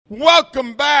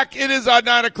Welcome back. It is our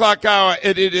 9 o'clock hour,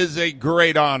 and it is a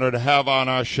great honor to have on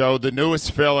our show the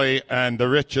newest Philly and the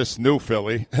richest new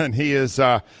Philly. And he is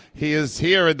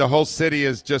here, and the whole city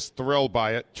is just thrilled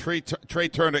by it. Trea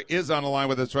Turner is on the line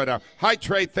with us right now. Hi,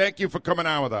 Trea. Thank you for coming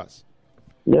on with us.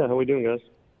 Yeah, how we doing, guys?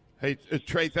 Hey,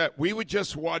 Trea, we were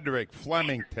just wondering,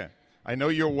 Flemington, I know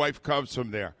your wife comes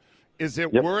from there. Is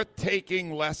it worth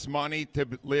taking less money to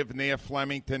live near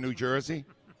Flemington, New Jersey?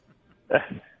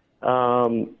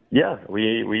 Yeah,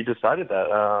 we decided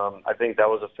that. I think that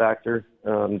was a factor,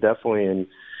 definitely,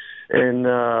 in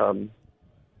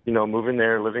moving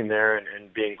there, living there,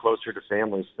 and being closer to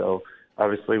family. So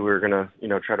obviously, we were gonna,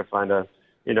 try to find a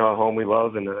home we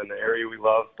love and an area we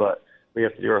love, but we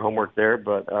have to do our homework there.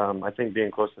 But I think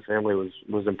being close to family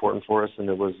was important for us, and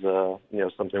it was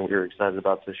something we were excited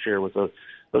about to share with those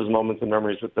moments and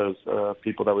memories with those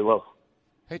people that we love.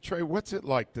 Hey, Trea, what's it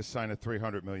like to sign a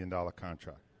 $300 million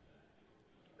contract?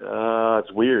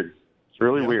 It's weird. It's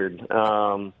really weird.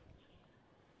 I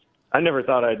never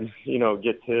thought I'd,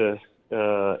 get to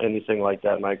anything like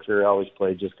that in my career. I always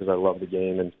played just because I love the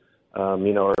game. And,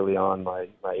 early on, my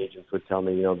agents would tell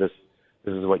me, this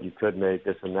is what you could make,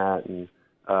 this and that. And,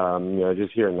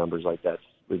 just hearing numbers like that's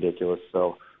ridiculous.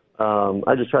 So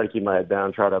I just try to keep my head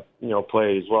down, try to,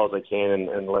 play as well as I can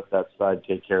and let that side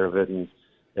take care of it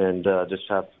and just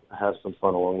have some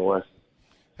fun along the way.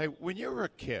 Hey, when you were a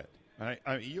kid,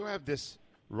 you have this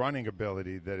running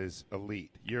ability that is elite.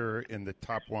 You're in the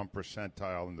top 1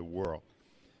 percentile in the world.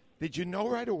 Did you know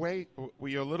right away? Were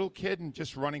you a little kid and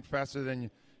just running faster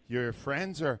than your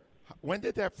friends, or when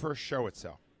did that first show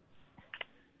itself?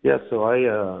 Yeah, so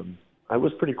I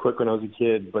was pretty quick when I was a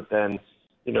kid, but then,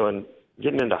 and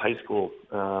getting into high school,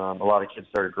 a lot of kids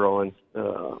started growing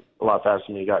a lot faster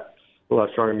than me, got a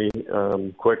lot stronger than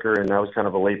me quicker, and I was kind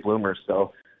of a late bloomer,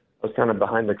 so I was kind of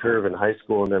behind the curve in high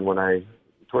school, and then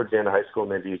towards the end of high school,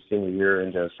 maybe senior year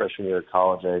into freshman year of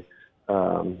college, I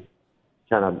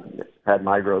kind of had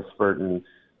my growth spurt and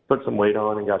put some weight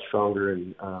on and got stronger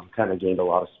and kind of gained a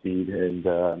lot of speed, and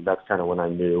that's kind of when I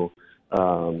knew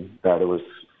that it was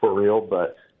for real.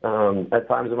 But at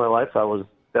times in my life, I was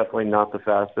definitely not the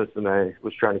fastest, and I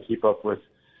was trying to keep up with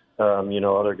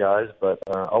other guys, but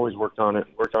always worked on it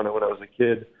when I was a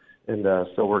kid, and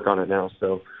still work on it now.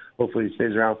 So hopefully he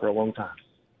stays around for a long time.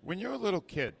 When you were a little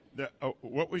kid,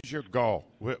 what was your goal?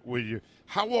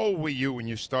 How old were you when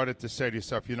you started to say to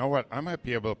yourself, you know what, I might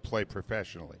be able to play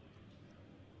professionally?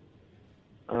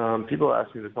 People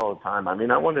ask me this all the time. I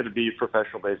mean, I wanted to be a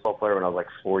professional baseball player when I was like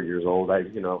 4 years old.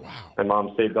 Wow. My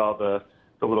mom saved all the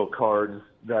little cards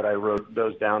that I wrote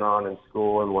those down on in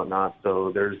school and whatnot.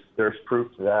 So there's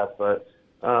proof to that. But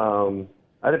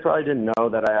I probably didn't know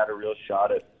that I had a real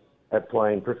shot at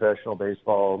playing professional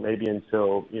baseball maybe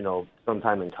until,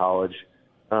 sometime in college.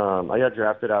 I got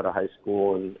drafted out of high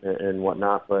school and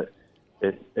whatnot, but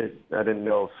I didn't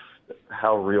know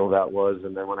how real that was.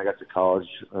 And then when I got to college,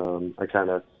 I kind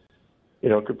of,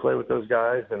 could play with those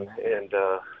guys and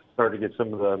started to get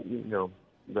some of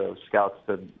the scouts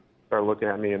to start looking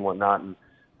at me and whatnot.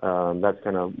 And that's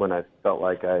kind of when I felt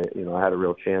like I had a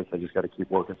real chance. I just got to keep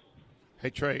working. Hey,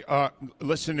 Trea,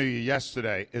 listen to you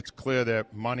yesterday. It's clear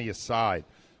that money aside,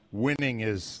 winning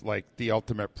is like the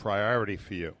ultimate priority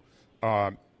for you.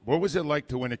 What was it like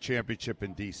to win a championship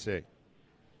in D.C.?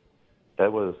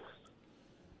 It was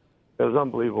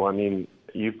unbelievable. I mean,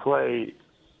 you play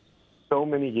so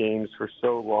many games for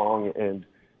so long, and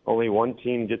only one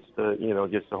team gets to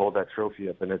hold that trophy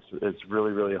up, and it's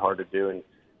really, really hard to do.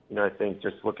 And I think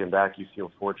just looking back, you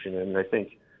feel fortunate, and I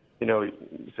think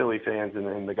Philly fans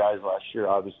and the guys last year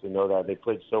obviously know that they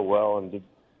played so well and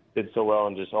did so well,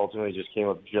 and just ultimately just came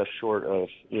up just short of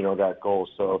that goal.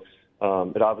 So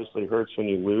it obviously hurts when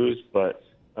you lose, but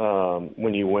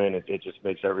when you win, it just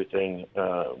makes everything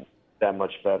that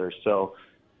much better. So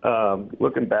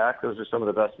looking back, those are some of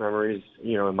the best memories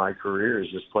in my career, is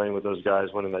just playing with those guys,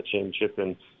 winning that championship,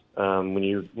 and when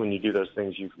you do those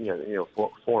things, you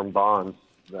form bonds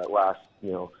that last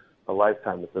a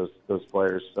lifetime with those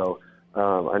players. So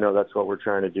I know that's what we're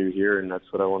trying to do here, and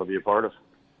that's what I want to be a part of.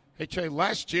 Hey, Trea,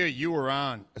 last year you were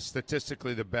on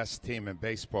statistically the best team in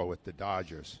baseball with the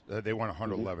Dodgers. They won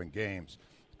 111 games.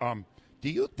 Do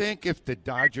you think if the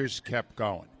Dodgers kept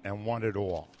going and won it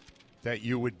all, that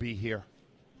you would be here?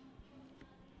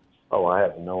 Oh, I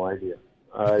have no idea.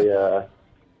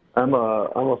 I'm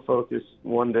a focus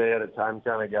one day at a time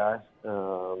kind of guy.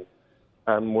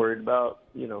 I'm worried about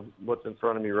what's in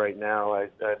front of me right now. I'm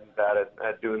bad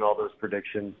at doing all those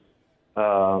predictions.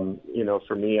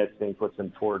 For me, I think what's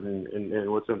important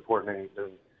and what's important in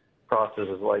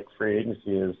processes like free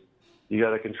agency is you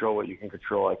got to control what you can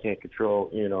control. I can't control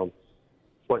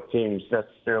what teams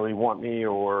necessarily want me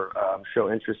or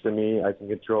show interest in me. I can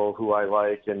control who I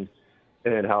like and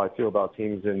how I feel about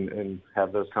teams and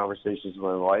have those conversations with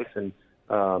my wife. And,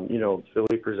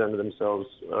 Philly presented themselves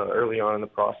early on in the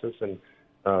process, and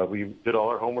we did all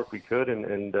our homework we could,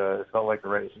 and it felt like the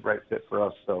right fit for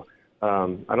us. So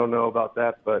I don't know about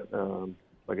that, but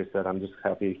like I said, I'm just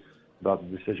happy about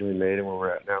the decision we made and where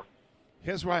we're at now.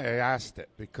 Here's why I asked it,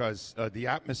 because the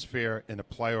atmosphere in the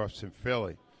playoffs in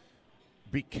Philly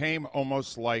became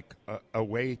almost like a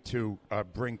way to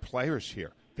bring players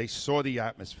here. They saw the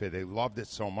atmosphere. They loved it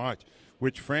so much,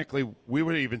 which, frankly, we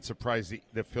were even surprised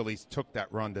the Phillies took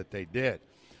that run that they did.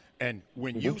 And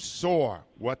when you saw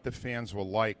what the fans were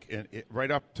like,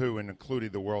 right up to and including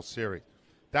the World Series,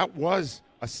 that was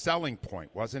a selling point,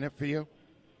 wasn't it, for you?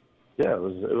 Yeah, it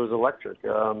was electric.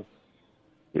 I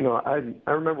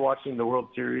remember watching the World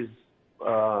Series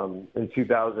in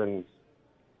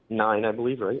 2009, I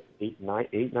believe, right? 8, 9.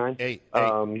 8.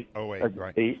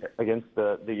 Right. 8 against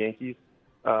the Yankees,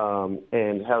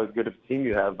 and how good of a team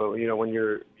you have. But when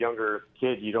you're a younger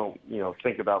kid, you don't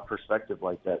think about perspective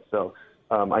like that. So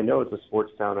I know it's a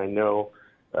sports town. I know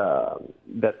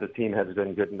that the team has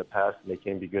been good in the past, and they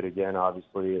can be good again.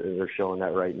 Obviously, they're showing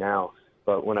that right now.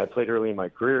 But when I played early in my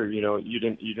career, you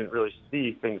didn't really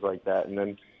see things like that. And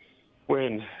then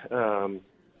when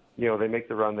they make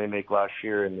the run they make last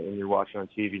year, and you're watching on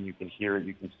TV and you can hear it,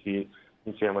 you can see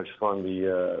how much fun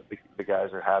the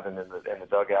guys are having in the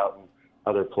dugout and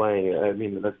how they're playing. I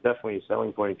mean, that's definitely a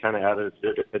selling point. It kind of added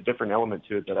a different element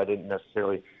to it that I didn't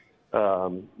necessarily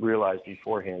realize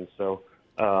beforehand. So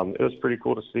it was pretty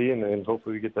cool to see, and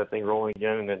hopefully we get that thing rolling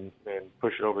again and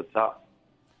push it over the top.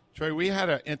 Trey, we had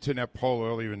an internet poll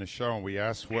earlier in the show, and we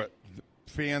asked what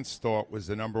fans thought was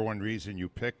the number one reason you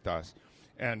picked us.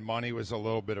 And money was a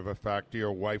little bit of a factor.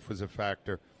 Your wife was a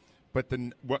factor. But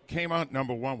what came out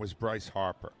number one was Bryce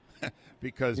Harper,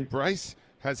 because Bryce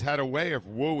has had a way of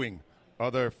wooing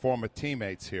other former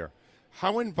teammates here.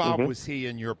 How involved was he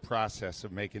in your process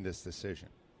of making this decision?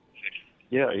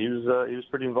 Yeah, he was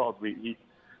pretty involved. He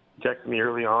texted me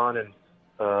early on and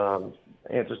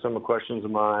answered some of the questions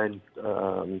of mine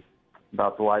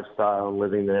about the lifestyle and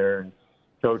living there and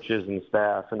coaches and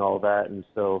staff and all that. And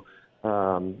so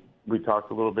we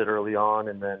talked a little bit early on,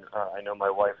 and then I know my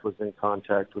wife was in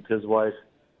contact with his wife,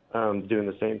 doing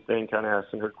the same thing, kind of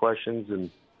asking her questions.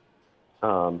 And,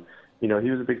 he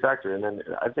was a big factor. And then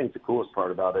I think the coolest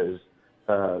part about it is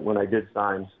when I did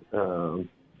sign,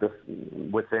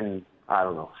 within,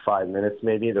 5 minutes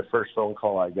maybe, the first phone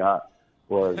call I got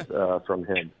was from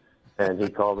him. And he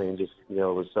called me and just,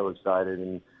 was so excited.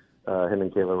 And him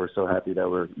and Kayla were so happy that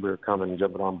we're coming and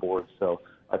jumping on board. So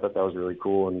I thought that was really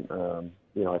cool. And,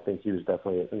 I think he was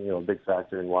definitely, a big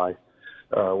factor in why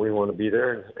we want to be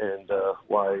there and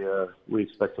why we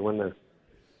expect to win there.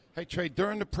 Hey, Trey,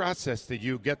 during the process, did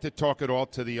you get to talk at all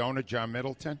to the owner, John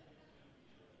Middleton?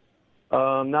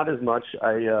 Not as much.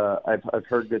 I've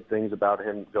heard good things about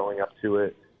him going up to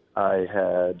it. I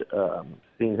had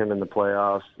seen him in the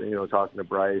playoffs, talking to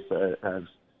Bryce.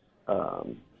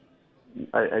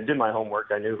 I did my homework.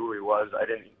 I knew who he was. I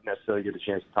didn't necessarily get a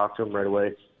chance to talk to him right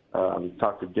away.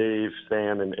 Talked to Dave,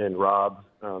 Sam, and Rob.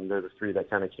 They're the three that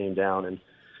kind of came down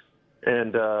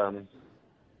and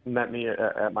met me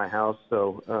at my house.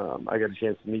 So I got a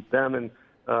chance to meet them, and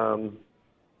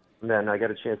then I got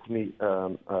a chance to meet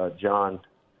John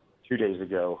 2 days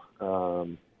ago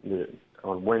on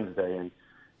Wednesday, and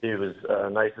he was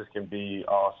nice as can be,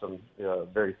 awesome,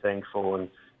 very thankful and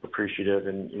appreciative,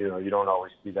 and you don't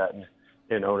always see that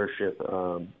in ownership.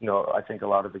 I think a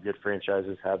lot of the good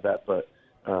franchises have that, but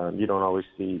you don't always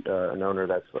see an owner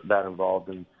that's that involved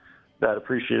and that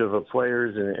appreciative of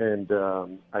players, and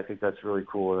I think that's really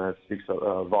cool, and that speaks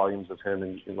volumes of him.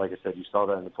 And like I said, you saw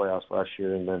that in the playoffs last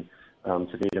year, and then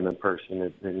to meet him in person,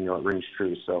 it rings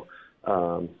true. So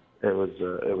it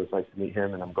was nice to meet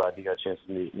him, and I'm glad he got a chance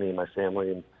to meet me and my family,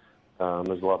 and it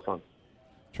was a lot of fun.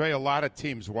 Trey, a lot of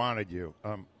teams wanted you.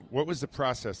 What was the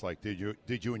process like? Did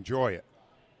you enjoy it?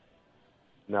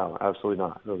 No, absolutely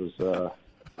not. It was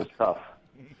tough.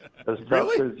 It was tough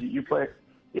Really? because you play.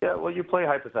 Yeah, well, you play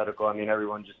hypothetical. I mean,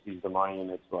 everyone just sees the money, and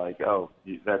it's like, oh,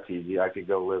 that's easy. I could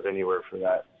go live anywhere for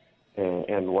that,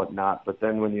 and whatnot. But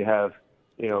then when you have,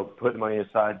 put the money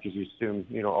aside because you assume,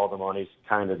 all the money's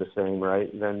kind of the same,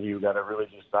 right? And then you got to really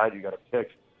decide. You got to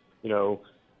pick,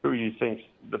 who you think's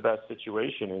the best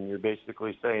situation, and you're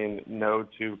basically saying no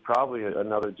to probably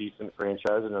another decent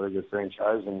franchise, another good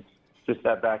franchise, and just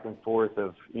that back and forth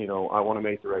of, I want to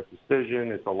make the right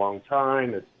decision. It's a long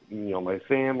time. It's, my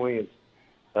family.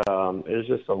 It's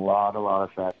just a lot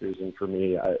of factors. And for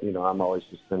me, I'm always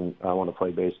I want to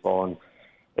play baseball.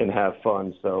 have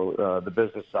fun. So the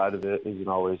business side of it isn't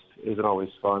always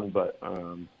fun, but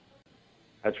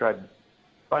I tried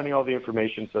finding all the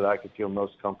information so that I could feel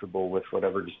most comfortable with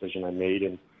whatever decision I made.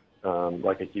 And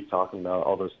like I keep talking about,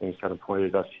 all those things kind of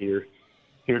pointed us here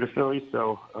to Philly.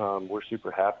 So we're super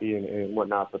happy and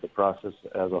whatnot, but the process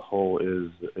as a whole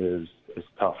is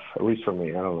tough, at least for me.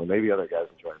 I don't know. Maybe other guys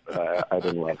enjoy it, but I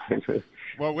didn't love it.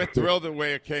 Well, we're thrilled the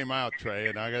way it came out, Trey,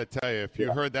 and I got to tell you, if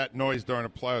you heard that noise during the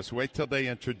playoffs, wait till they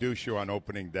introduce you on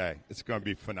opening day. It's going to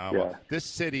be phenomenal. Yeah. This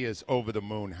city is over the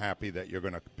moon happy that you're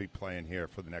going to be playing here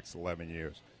for the next 11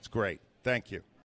 years. It's great. Thank you.